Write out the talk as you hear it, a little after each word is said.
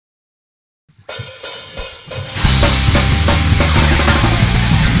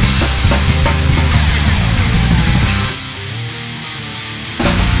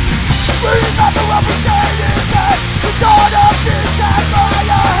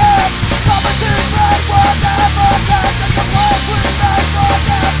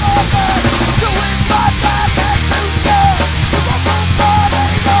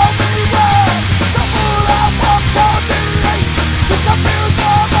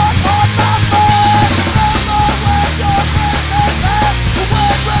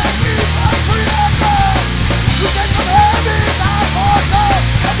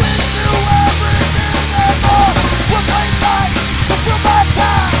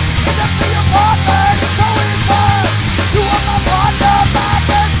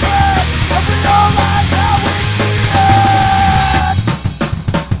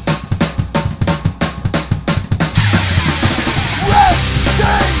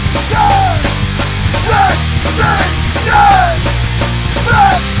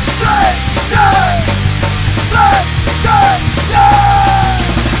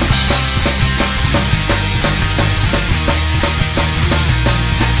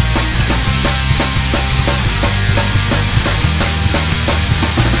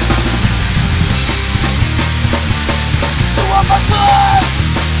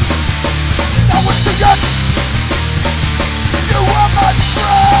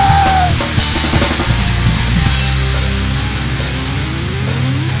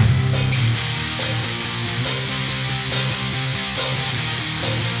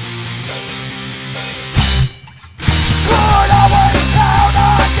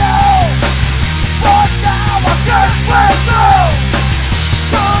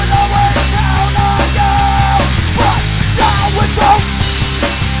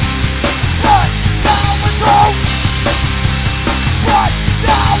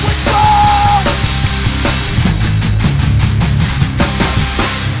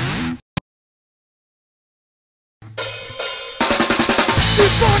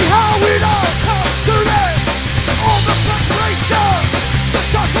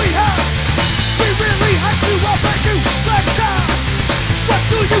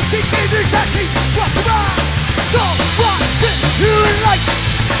what's around? So what is here in light?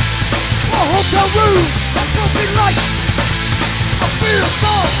 A hotel room, a filthy light. I feel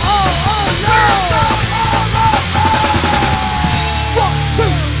so all alone. 1,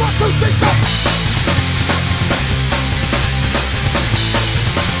 2, 3, 4.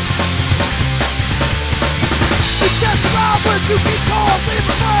 It's just around when you keep calling me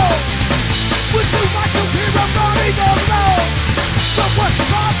before. Would you like to hear I'm running alone? So what's the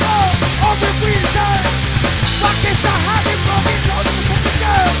problem? Or if we die? Why can't I have it broken on the fucking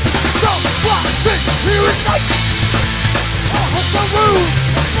girl? So what is here at night? I hope the room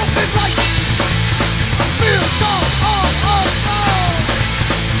is broken light. I feel so all alone.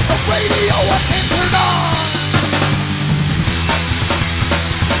 The radio I can't turn on.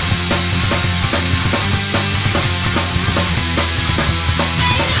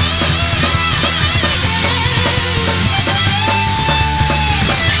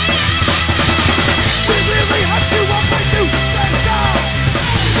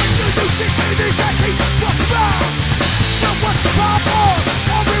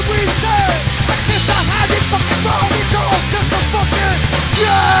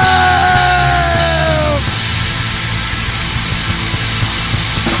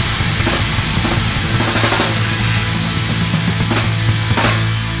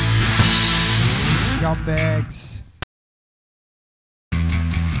 Scumbags.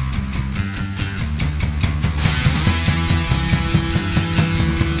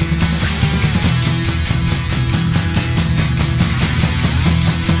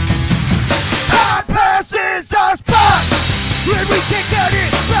 Time passes us by, and we can't get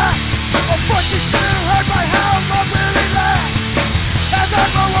it back. A bunch is still hurt by how long will it last? As I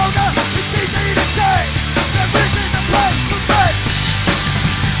grow older, it's easy to say there isn't a place for me.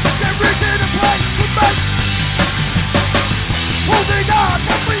 There isn't a place for me. Holding on,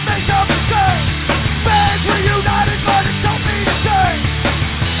 what remains of the same. Fans reunited, but it's only the same.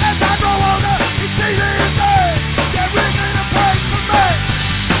 As I grow older, it's easy to say there isn't a place for me.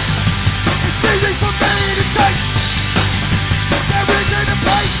 It's easy for me to say there isn't a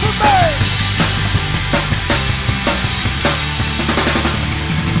place for me.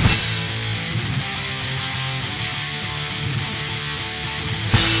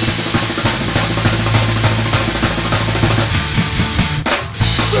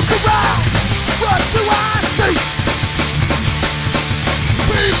 Look around, what do I see?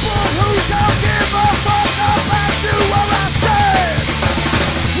 People who don't give a fuck about you or I said.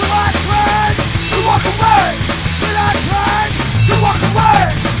 Will I try to walk away? Will I try to walk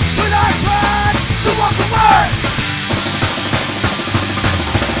away? Will I try to walk away?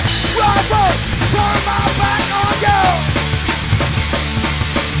 I won't turn my back on you.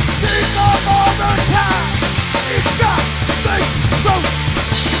 Think of all the time it's got me through.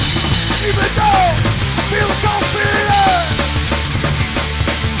 Even though I feel so feeling.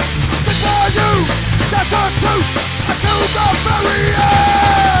 Before you, that's the truth. I do the very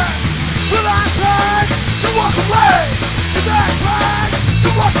end. Will I try to walk away? Will I try to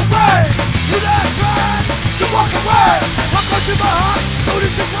walk away? Will I try to walk away? I'll go to my heart, so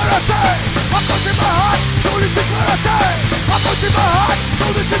this is what I say. I'll go to my heart, so this is what I say. I'll go to my heart, so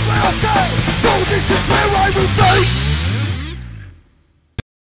this is where I stay. So this is where I will be.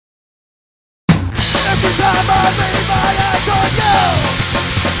 Every time I lay my eyes on you,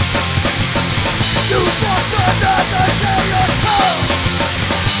 you walk another day or two.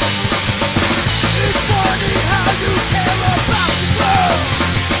 It's funny how you care about the world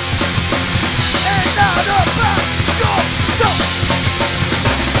and not about yourself.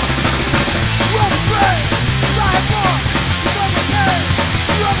 Run away, ride on, run away,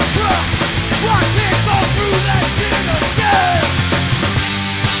 run across. I can't go through that shit again.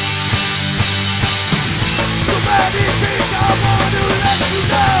 So many things I want to let you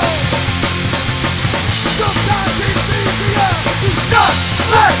know. Sometimes it's easier to just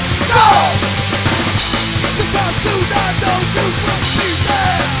let go. Sometimes do not know you will be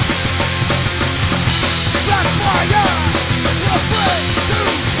there. That's why I'm afraid to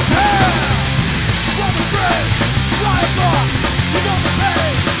hell. I'm afraid, right off, you're gonna pay,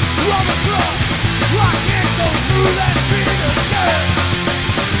 I'm a drug. I can't go through that shit again.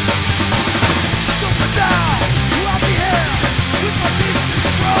 So for now, I'll be here with my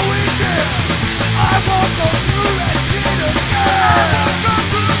distance growing near. I won't go through that shit again. I won't go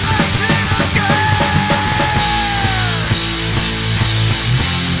through that shit again.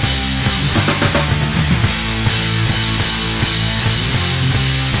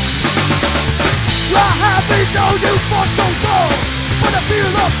 I haven't known you for so long, but I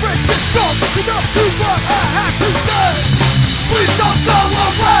feel a friendship gone, looking up to what I